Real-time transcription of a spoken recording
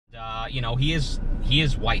You know, he is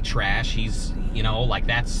white trash. He's, you know, like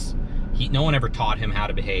no one ever taught him how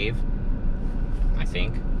to behave, I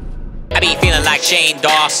think. I be feeling like Shane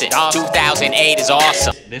Dawsons. 2008 is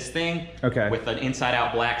awesome. This thing, okay, with an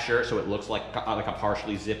inside-out black shirt, so it looks like a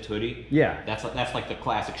partially zipped hoodie. Yeah, that's like the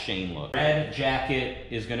classic Shane look. Red jacket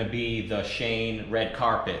is gonna be the Shane red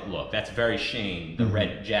carpet look. That's very Shane. The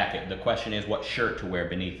red jacket. The question is, what shirt to wear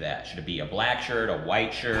beneath that? Should it be a black shirt, a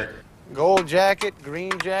white shirt? Gold jacket,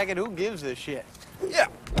 green jacket, who gives a shit? Yeah.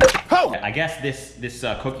 Oh! I guess this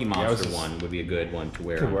Cookie Monster one would be a good one to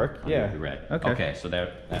wear. Could work, yeah. The red. Okay. Okay, so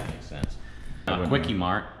that makes sense. Quickie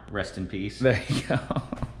Mart, rest in peace. There you go.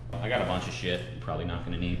 I got a bunch of shit you're probably not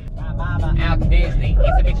gonna need. Mama out to Disney.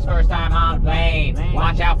 It's the bitch's first time on a plane.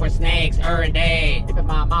 Watch out for snakes every day. Dipping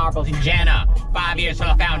my marbles in Jenna. 5 years till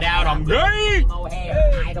I found out I'm gay.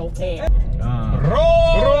 I don't care.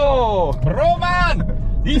 Bro, man!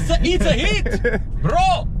 It's a hit!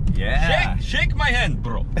 Bro! Yeah. Shake my hand,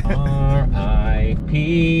 bro.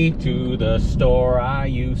 R.I.P. to the store I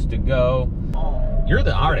used to go. You're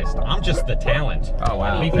the artist. I'm just the talent. Oh,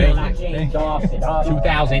 wow. Thank you.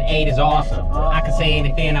 2008 is awesome. I can say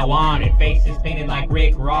anything I wanted. Faces painted like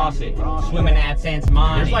Rick Ross. Swimming AdSense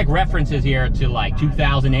money. There's like references here to like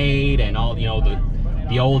 2008 and all, you know, the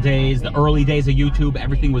old days, the early days of YouTube.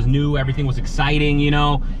 Everything was new, everything was exciting, you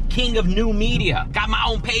know. King of new media. Got my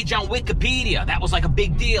own page on Wikipedia. That was like a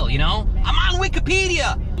big deal, you know. I'm on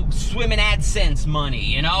Wikipedia. Swimming AdSense money,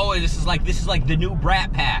 you know. This is like the new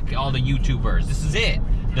Brat Pack, all the YouTubers. This is it.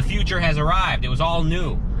 The future has arrived. It was all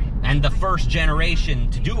new. And the first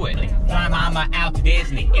generation to do it. Fly mama out to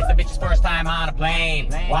Disney. It's the bitch's first time on a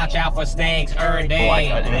plane. Watch out for snakes every day.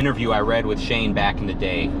 Like an interview I read with Shane back in the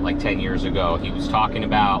day, like 10 years ago. He was talking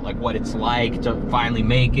about like what it's like to finally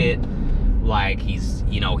make it. Like he's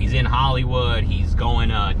in Hollywood, he's going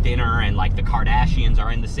to dinner, and like the Kardashians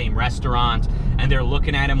are in the same restaurant, and they're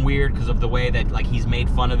looking at him weird because of the way that like he's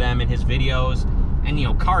made fun of them in his videos. And you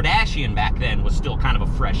know, Kardashian back then was still kind of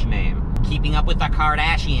a fresh name. Keeping Up with the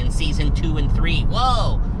Kardashians, season 2 and 3.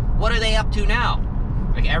 Whoa, what are they up to now?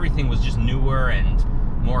 Like everything was just newer and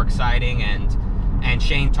more exciting. And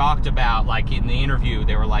Shane talked about, like in the interview,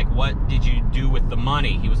 they were like, what did you do with the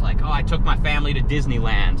money? He was like, oh, I took my family to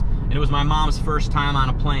Disneyland, and it was my mom's first time on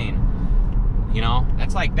a plane. You know,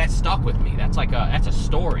 that's stuck with me. That's a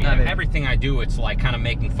story. Everything I do, it's like kind of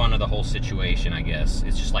making fun of the whole situation, I guess.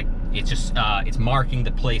 It's just like, it's marking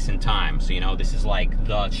the place and time. So, you know, this is like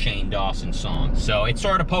the Shane Dawsons song. So it's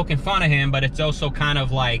sort of poking fun of him, but it's also kind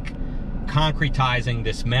of like concretizing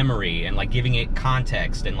this memory and like giving it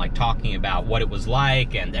context and like talking about what it was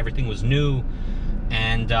like, and everything was new.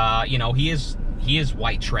 And, you know, he is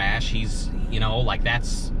white trash. He's, you know, like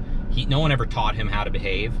no one ever taught him how to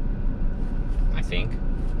behave, I think.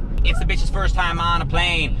 It's the bitch's first time on a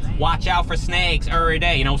plane. Watch out for snakes every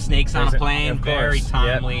day. You know, snakes on a plane, very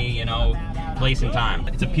timely, you know, place and time.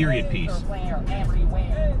 It's a period piece.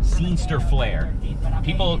 Scenester flair.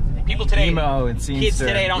 People today, Emo and scenester. Kids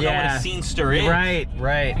today don't know what a scenester is.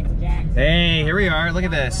 Right. Hey, here we are. Look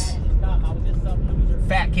at this.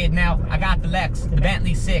 Fat kid now. I got the Lex, the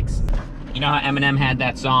Bentley 6. You know how Eminem had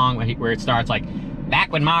that song where it starts like,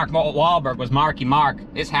 back when Mark Wahlberg was Marky Mark,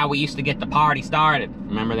 this is how we used to get the party started.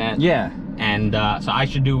 Remember that? Yeah. And so I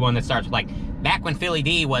should do one that starts with like, back when Philly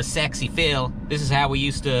D was Sexy Phil, this is how we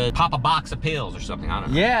used to pop a box of pills or something. I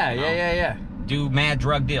don't know. Yeah. Do mad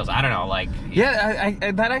drug deals. I don't know, like. Yeah,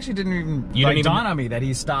 I that actually didn't even dawn on me that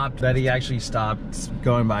he actually stopped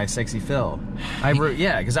going by Sexy Phil.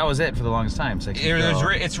 Yeah, because that was it for the longest time. Sexy Phil.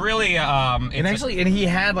 It's really and he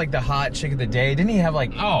had like the hot chick of the day. Didn't he have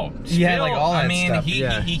like? Oh, he had like all that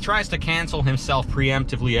stuff. He tries to cancel himself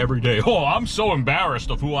preemptively every day. Oh, I'm so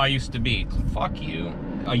embarrassed of who I used to be. Fuck you.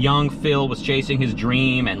 A young Phil was chasing his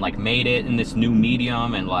dream and like made it in this new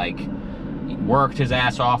medium and like worked his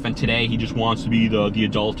ass off, and today he just wants to be the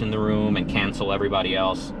adult in the room and cancel everybody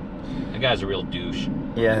else. That guy's a real douche.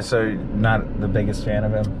 Yeah, so not the biggest fan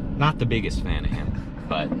of him? Not the biggest fan of him.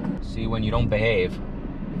 But see, when you don't behave,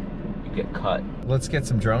 you get cut. Let's get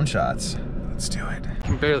some drone shots. Let's do it. I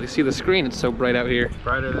can barely see the screen, it's so bright out here.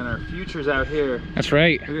 Brighter than our futures out here. That's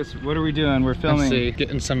right. Look at this. What are we doing? We're filming. Let's see,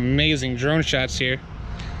 getting some amazing drone shots here.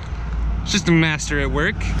 It's just a master at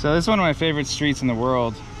work. So this is one of my favorite streets in the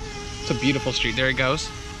world. It's a beautiful street. There it goes.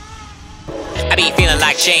 I be feeling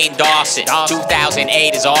like Shane Dawsons.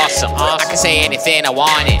 2008 is awesome. I can say anything I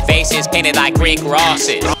wanted. Faces painted like Rick Ross.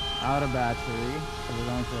 Out of battery. So we're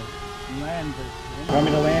going to land this. You want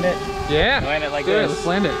me to land it? Yeah. Land it like this. this. Let's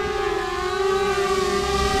land it.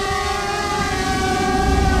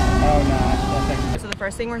 Oh no.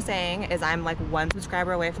 first thing we're saying is I'm like 1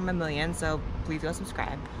 subscriber away from 1 million, so please go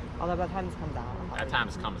subscribe. Although by the time this comes out, By the time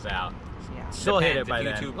this comes out, yeah. Still hit it by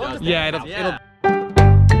then. Yeah, it'll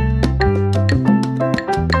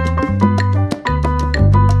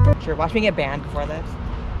Sure, watch me get banned before this,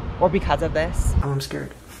 or because of this. Oh, I'm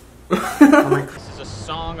scared. This is a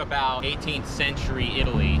song about 18th century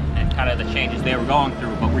Italy and kind of the changes they were going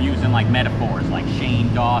through, but we're using like metaphors like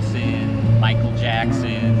Shane Dawson, Michael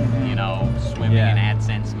Jackson, you know, swimming in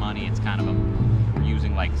AdSense money. It's kind of we're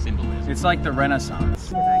using like symbolism. It's like the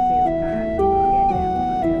Renaissance.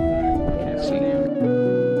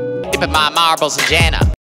 Keep my marbles and Jana.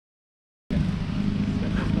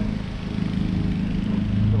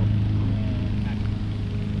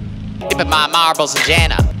 Keep my marbles and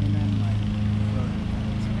Jana.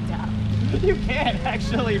 You can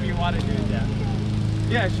actually if you want to do that.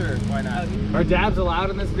 Yeah, sure. Why not? Are dabs allowed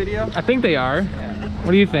in this video? I think they are. Yeah.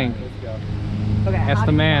 What do you think? Okay, That's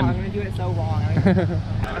the man. I'm gonna do it so wrong.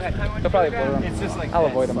 They'll probably blow them. It's just like I'll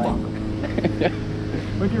avoid them all.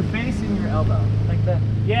 With your face and your elbow, like that.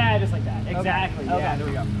 Yeah, just like that. Exactly. Okay. Yeah. There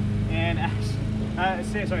we go. And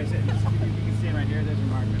actually, sorry, sit. You can stand right here. There's your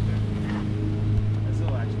mark right there. That's a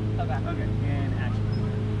little action. Okay. Okay. And action.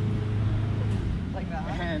 Like that.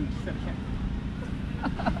 And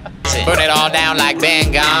Put it all down like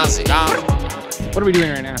Benghazi. What are we doing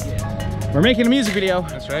right now? we're making a music video.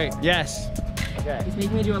 That's right. Yes. He's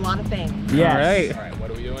making me do a lot of things. Yes. All right. All right, what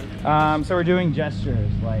are we doing? So we're doing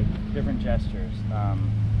gestures, like different gestures.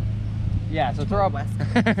 Yeah. So throw up. West.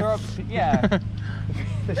 Throw up. Yeah.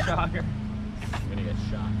 The shocker. I'm gonna get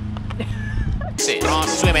shot.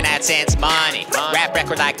 Swimming AdSense money. Rap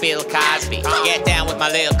record like Bill Cosby. Get down with my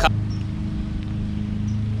little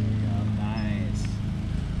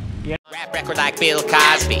Rap record like Bill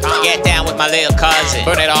Cosby. Get down with my little cousin.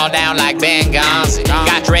 Put it all down like Benghazi.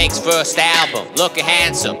 Got Drake's first album. Looking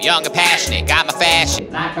handsome, young and passionate. Got my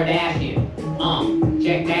fashion. Like Kardashian.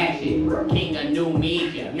 Check that shit. King of new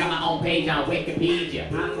media. Got my own page on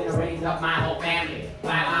Wikipedia. I'm gonna raise up my whole family.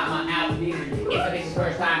 While I'm out Disney. It's the bitch's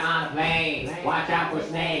first time on a plane. Watch out for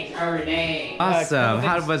snakes every day. Awesome.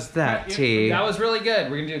 How was that, T? That was really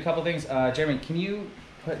good. We're gonna do a couple things. Jeremy, can you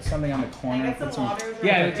put something on the corner? Put some.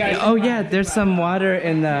 Yeah. Guys, Oh yeah, there's some water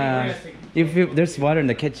in the. There's water in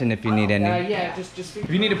the kitchen if you need any. Yeah, just. If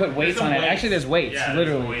you need to put weights on it, actually, there's weights.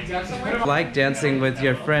 Literally. Like dancing with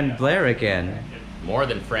your friend Blaire again. More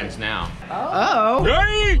than friends now. Oh.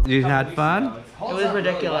 You had fun? It was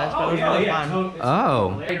ridiculous, but it was really fun.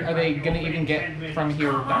 Oh. Are they gonna even get from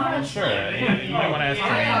here down? Sure. You might want to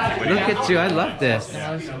ask for Look at you. I love this.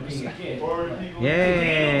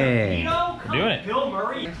 Yay. We're doing it.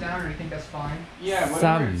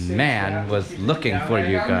 Some man was looking for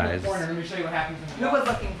you guys. Who was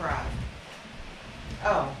looking for us?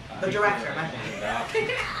 Oh, the director, my bad.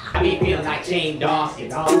 I be feeling like Shane Dawsons.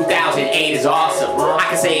 2008 is awesome. I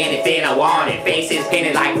can say anything I wanted. Faces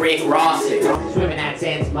painted like Rick Ross's. Swimming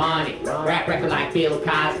AdSense money. Rap record like Bill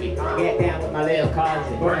Cosby. Get down with my little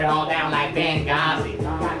cousin. Burn it all down like Benghazi.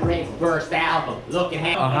 Got Drake's first album. Looking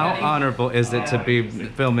How honorable is it to be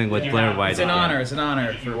filming with Blaire White? It's an honor. It's an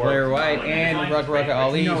honor for Blaire White and Rucka Rucka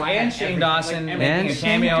Ali and Shane Dawson making a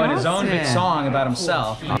cameo in his own big song about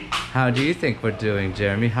himself. How do you think we're doing,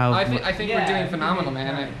 Jeremy? I think we're doing phenomenal,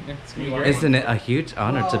 man. It's gonna be great. Isn't it a huge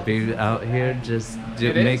honor to be out here just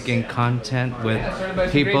making content with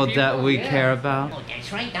people that we care about?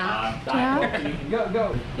 That's right, dog.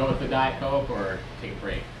 Go with the Diet Coke or take a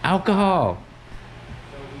break. Alcohol.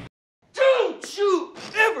 Don't you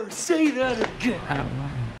ever say that again. I'm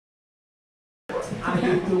a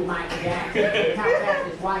YouTube Michael Jackson. How fast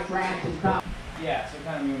this white trash is coming. Yeah, some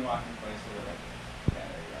kind of moonwalking place a little bit.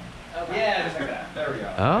 Yeah, just like that. There we go.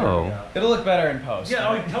 Oh. It'll look better in post. Yeah.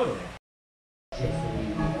 Oh, totally.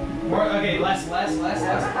 More, okay, less. Yeah, it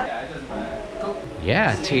doesn't matter.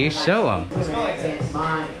 Yeah, T, show them. That's,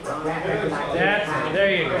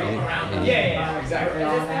 there you go. Yeah, exactly.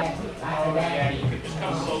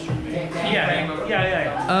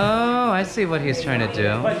 Yeah. Oh, I see what he's trying to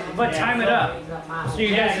do. But time it up. So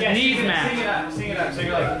you guys need match. Sing it up. So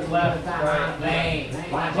you're like left, right.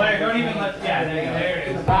 Blaire, don't even let. Yeah, there it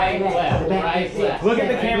is. Right, left, right, left. Look at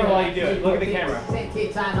the camera while you do it. Look at the camera.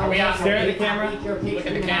 Stare at the camera. Look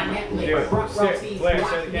at the camera. Do it. Blaire, stare at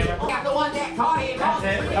the camera. Okay,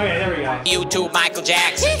 there we go. YouTube Michael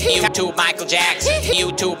Jackson. YouTube Michael Jackson.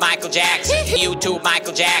 YouTube Michael Jackson. YouTube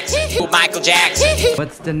Michael Jackson. Michael Jackson.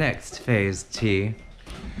 What's the next phase, T?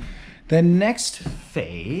 The next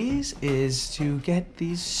phase is to get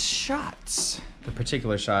these shots. The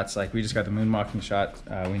particular shots, like we just got the moonwalking shot.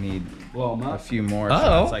 We need a few more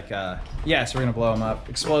shots. Like, yeah, so we're gonna blow them up.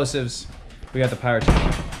 Explosives. We got the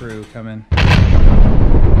pyrotechnic crew coming.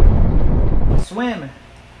 Swim.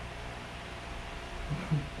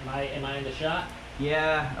 Am I in the shot?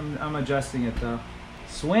 Yeah, I'm adjusting it though.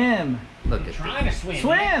 Swim. Look at Trying to swim.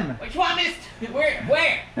 Swim. Man. Which one missed? Where?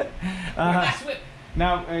 Where I swim?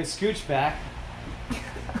 Now scooch back.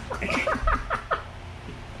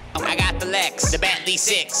 I got the Lex, the Bentley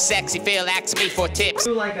 6. Sexy Phil asks me for tips.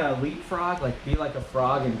 Do like a leapfrog, like be like a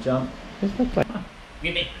frog and jump.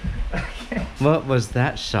 Give me. What was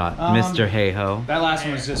that shot, Mr. Hayhoe? That last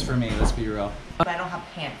one was just for me. Let's be real. But I don't have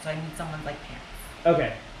pants, so I need someone's like pants.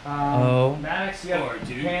 Okay. Oh. Maddox, you got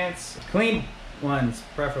pants. Clean ones,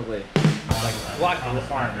 preferably. Like block the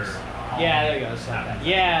farmers. Yeah, there you go.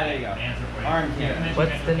 Yeah, there you go. Arm can't.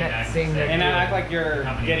 What's the next thing that And act like you're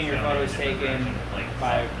getting your photos taken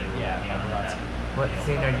by paparazzi. What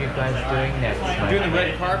scene are you guys doing next? We're doing the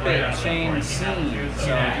red carpet Shane scene.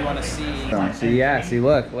 So if you want to see. See,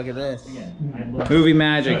 look at this. Movie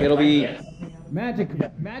magic. It'll be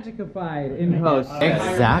magicified in post.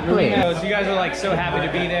 Exactly. So you guys are like so happy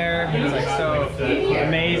to be there. It's like so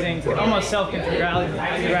amazing. Almost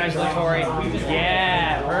self-congratulatory.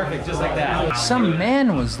 Yeah, perfect. Just like that. Some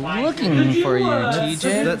man was looking for you,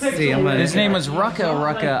 TJ. Let's see. His name was Rucka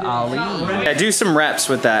Rucka Ali. Yeah, do some reps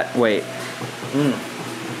with that weight.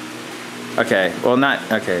 Okay, well not,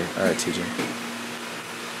 okay, all right, TJ.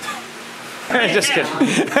 Just kidding.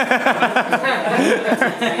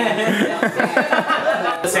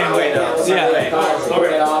 Same way though. Same way.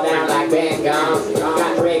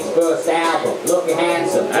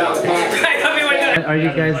 What are you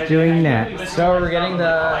guys doing next? So we're getting the,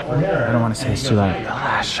 I don't want to say it's too loud, the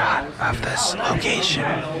last shot of this location.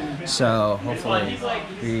 So hopefully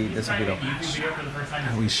this will be the last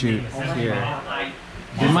shot we shoot here.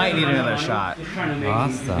 We might need another shot.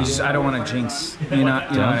 Awesome. I don't want to jinx, you know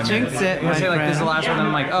what I mean? Jinx it, I say like this is the last one, and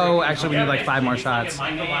I'm like, oh, actually we need like 5 more shots. So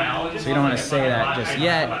you don't want to say that just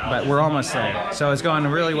yet, but we're almost there. So it's going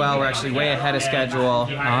really well. We're actually way ahead of schedule,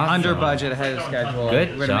 under budget, ahead of schedule.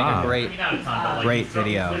 Good We're gonna make a great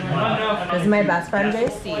video. This is my best friend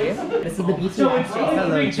JC. This is the BTS.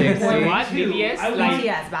 Hello, JC. What? BTS?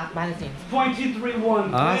 BTS behind the scenes.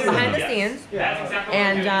 23-1. Awesome. Behind the scenes,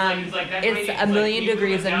 and it's a million degrees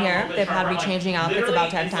in here. They've had me changing outfits about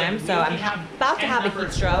 10 times, so I'm about to have a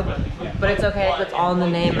heat stroke, but it's okay. It's all in the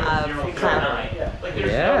name of clown.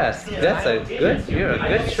 Yes, that's a good. You're a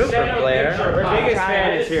good trooper, Blaire. Our biggest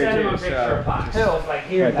fan is here too. So. Right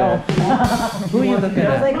there. Who are you looking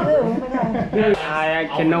at? Like, oh my god. I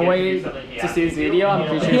cannot wait to see this video. I'm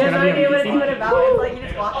pretty sure He it's has no gonna be idea what it's amazing. even about. It's like you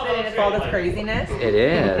just watch it and it's all this craziness. It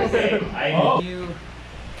is. You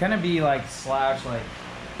kind of be like slouch, like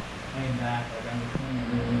laying back, like on the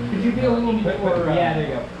Could you be a little more? Yeah, there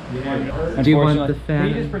you go. Do you want the Can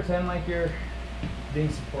you just fan? pretend like you're being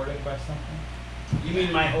supported by something? You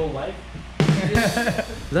mean my whole life?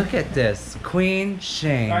 Look at this. Queen,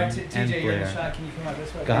 Shane, Alright, and TJ, you're in the Blaire. shot. Can you come out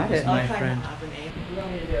this way? Got it, my friend.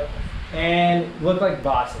 And look like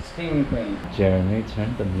bosses, king and queen. Jeremy,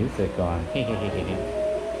 turn the music on. King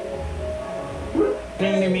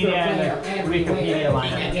media and the Wikipedia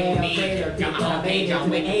line. Got my own page on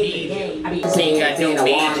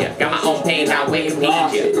Wikipedia. Got my own page on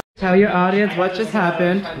Wikipedia. Tell your audience what just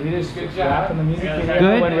happened. You did a good job in the music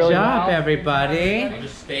video. Good job, everybody.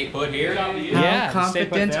 Just stay put here. How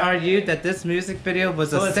confident are you that this music video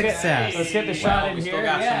was a success? Let's get the shot in We here. still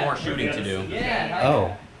got some more shooting to do.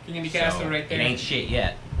 Oh, Can you cast it right It there? ain't shit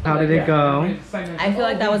yet. how did it go? I feel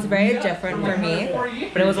like that was very different for me,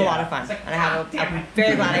 but it was a lot of fun. And I'm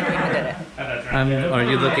very glad I came and did it. Are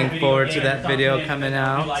you looking forward to that video coming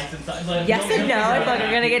out? Yes and no. I feel like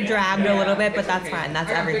I'm gonna get dragged a little bit, but that's fine. That's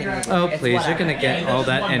everything. Oh, It's please, you're whatever. gonna get all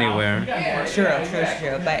that anywhere. True,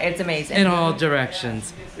 but it's amazing. In all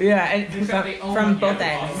directions. Yeah, and from both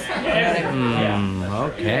ends. You know what I mean?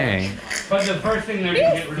 Okay. But the first thing they're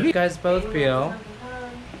gonna get rid of. You guys both feel?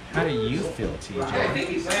 How do you feel,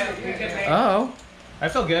 TJ? Oh. I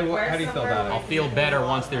feel good. How do you feel about I'll feel better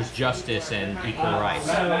once there's justice and equal rights.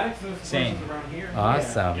 Same.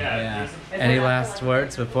 Awesome. Yeah. Any last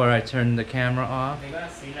words before I turn the camera off?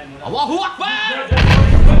 Allahu Akbar!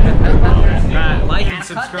 Like and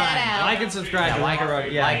subscribe. Like and subscribe.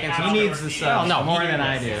 Yeah, like and he needs the subs more than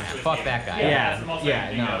I do. Fuck that guy. Yeah,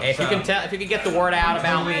 no. If you can tell, if you can get the word out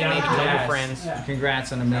about me, maybe tell your friends.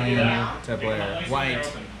 Congrats on $1 million to Blaire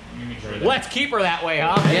White. Let's keep her that way,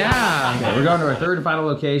 huh? Yeah. Okay, we're going to our third and final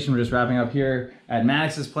location. We're just wrapping up here at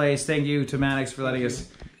Maddox's place. Thank you to Maddox for letting us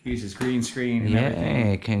use his green screen and everything.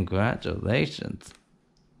 Yay, congratulations.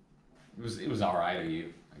 It was all right of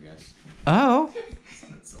you, I I guess. Oh.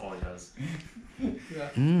 That's all he does.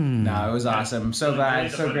 No, it was awesome. I'm so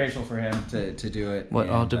glad, so grateful for him to do it. What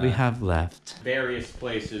all do we have left? Various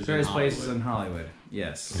places. Various places in Hollywood.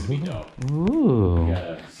 Yes. Ooh.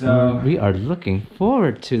 So we are looking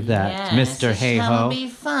forward to that, Mr. Hayhoe. be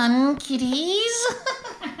fun, kiddies.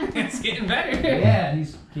 It's getting better. yeah,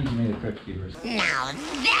 he's teaching me the crypt keepers. Now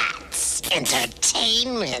that's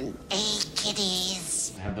entertainment,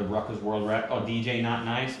 kiddies? I have the Rucka's World Rap. Oh, DJ Not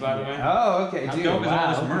Nice, by the way. Oh, okay, How dude. dope is all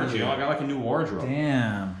Wow, this merch, yo? I got like a new wardrobe.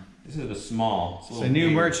 Damn. This is the small. So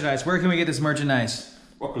new merchandise. Where can we get this merchandise?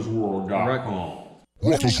 RuckasWorld.com.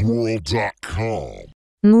 RuckasWorld.com.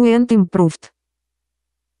 New and improved.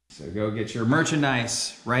 So go get your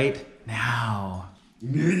merchandise right now.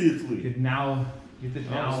 Immediately. Now. Get it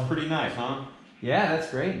That was pretty nice, huh? Yeah,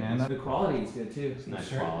 that's great, man. The quality is good too. It's nice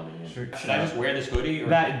quality. Yeah. Shirt. Should I just wear this hoodie? Or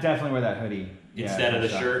Definitely wear that hoodie. instead of the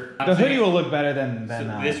shirt? The hoodie will look better than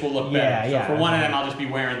So this will look better. Yeah, so yeah. for one of them, I'll just be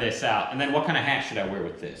wearing this out. And then what kind of hat should I wear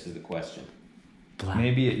with this is the question. Black.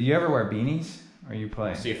 Maybe you ever wear beanies? Or you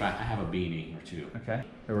play? See if I have a beanie or two. Okay.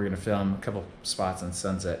 So we're gonna film a couple spots on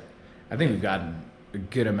Sunset. I think we've gotten a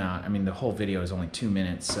good amount. I mean, the whole video is only 2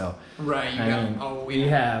 minutes, so Right, we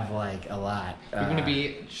have like a lot. You're gonna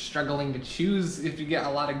be struggling to choose if you get a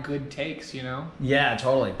lot of good takes, you know? Yeah,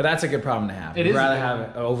 totally. But that's a good problem to have. It We'd is a rather good have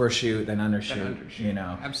an overshoot than undershoot, you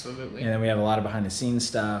know. Absolutely. And then we have a lot of behind the scenes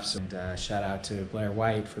stuff. So shout out to Blaire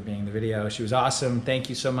White for being in the video. She was awesome. Thank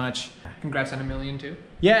you so much. Congrats on 1 million too.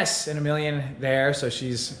 Yes, and 1 million there. So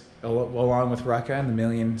she's along with Rucka and the 1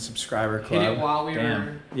 million subscriber club. Hit it while we Damn.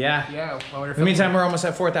 were. Yeah. Yeah, while we were In the meantime, we're almost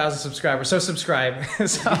at 4,000 subscribers. So subscribe.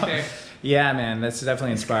 So, yeah, man, that's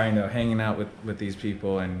definitely inspiring though. Hanging out with these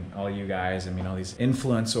people and all you guys. I mean, all these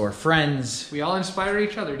influencer friends. We all inspire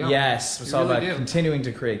each other, don't we? Yes, it's We all really about do. continuing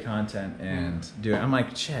to create content and do it. I'm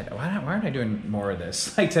like, shit, why aren't I doing more of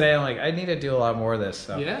this? Like today, I'm like, I need to do a lot more of this.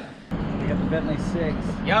 So. Yeah. We got the Bentley 6.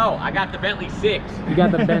 Yo, I got the Bentley 6. You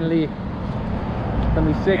got the Bentley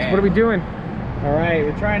 6. Man. What are we doing? All right,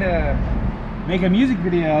 we're trying to make a music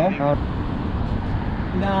video.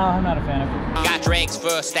 No, I'm not a fan of it. Got Drake's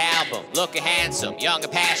first album, looking handsome, young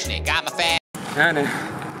and passionate. Got my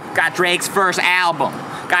Got Drake's first album.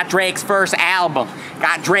 Got Drake's first album.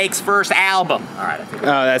 Got Drake's first album. All right, I think. Oh,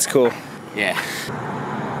 that's cool. Yeah.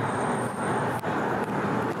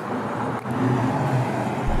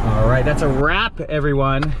 All right, that's a wrap,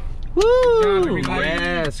 everyone. Woo! job, everybody.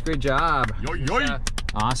 Yes, good job.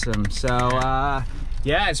 Awesome. So,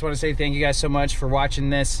 yeah, I just want to say thank you guys so much for watching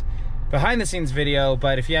this behind the scenes video.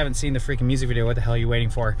 But if you haven't seen the freaking music video, what the hell are you waiting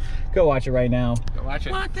for? Go watch it right now. Go watch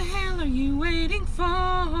it. What the hell are you waiting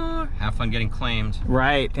for? Have fun getting claimed.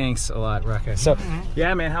 Right. Thanks a lot, Rucka. So,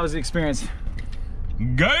 yeah, man, how was the experience?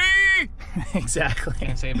 Gay! Exactly.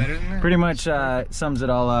 Can't say it better than that. Pretty much sums it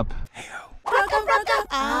all up. Rucka Rucka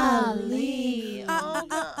Ali.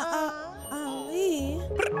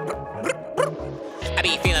 I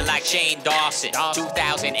be feeling like Shane Dawsons.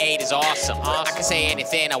 2008 is awesome. I can say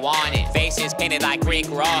anything I wanted. Faces painted like Rick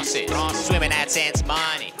Ross's. Swimming at Sense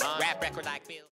Money. Rap record like Bill.